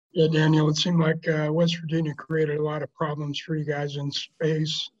Yeah, Daniel, it seemed like West Virginia created a lot of problems for you guys in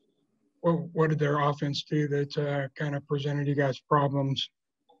space. What did their offense do that kind of presented you guys problems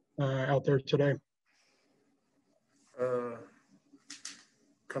out there today? Uh,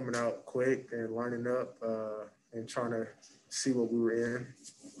 Coming out quick and lining up and trying to see what we were in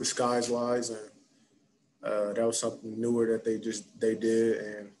disguise-wise. And that was something newer that they did,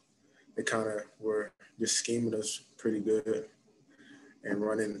 and they kind of were just scheming us pretty good and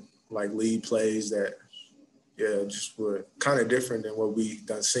running like lead plays that, just were kind of different than what we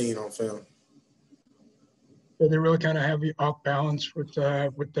done seen on film. So they really kind of have you off balance with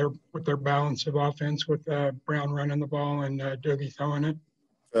their balance of offense with Brown running the ball and Dougie throwing it.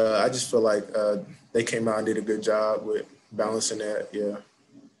 I just feel like they came out and did a good job with balancing that,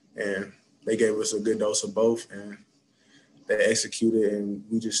 and they gave us a good dose of both, and they executed, and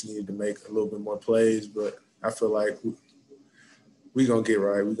we just needed to make a little bit more plays. But I feel like we're going to get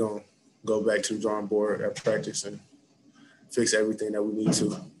right. We're going to go back to the drawing board at practice and fix everything that we need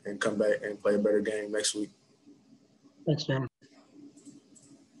to and come back and play a better game next week. Thanks, Dan.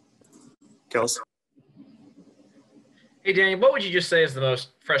 Kels? Hey, Daniel, what would you just say is the most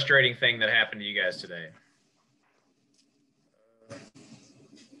frustrating thing that happened to you guys today?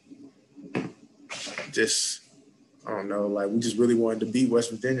 Just, I don't know, like we just really wanted to beat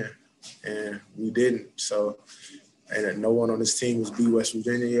West Virginia, and we didn't. So, and no one on this team has beat West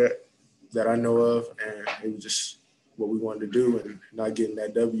Virginia yet that I know of, and it was just what we wanted to do, and not getting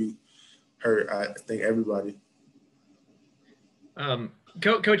that W hurt, I think, everybody.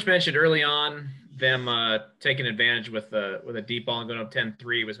 Coach mentioned early on them taking advantage with a deep ball and going up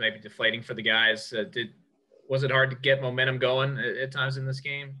 10-3 was maybe deflating for the guys. Was it hard to get momentum going at times in this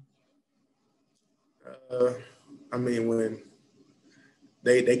game? I mean, when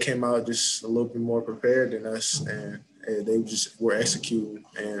they came out just a little bit more prepared than us, and they just were executing.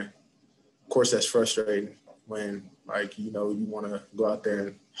 And, of course, that's frustrating when, like, you want to go out there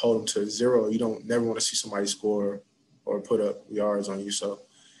and hold them to 0. You don't never want to see somebody score or put up yards on you. So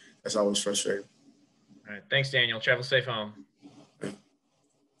that's always frustrating. All right. Thanks, Daniel. Travel safe home.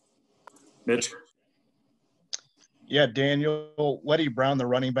 Mitch? Yeah, Daniel, Letty Brown, the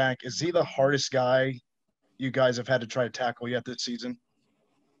running back, is he the hardest guy you guys have had to try to tackle yet this season?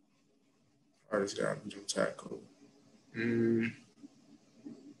 Hardest guy to tackle. I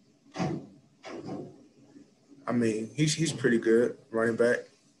mean, he's pretty good running back.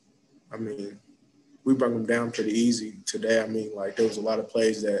 I mean, we brought him down pretty easy today. I mean, like, there was a lot of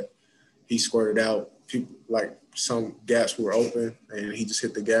plays that he squirted out. People, like, some gaps were open, and he just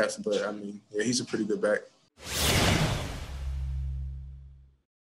hit the gaps. But, I mean, yeah, he's a pretty good back.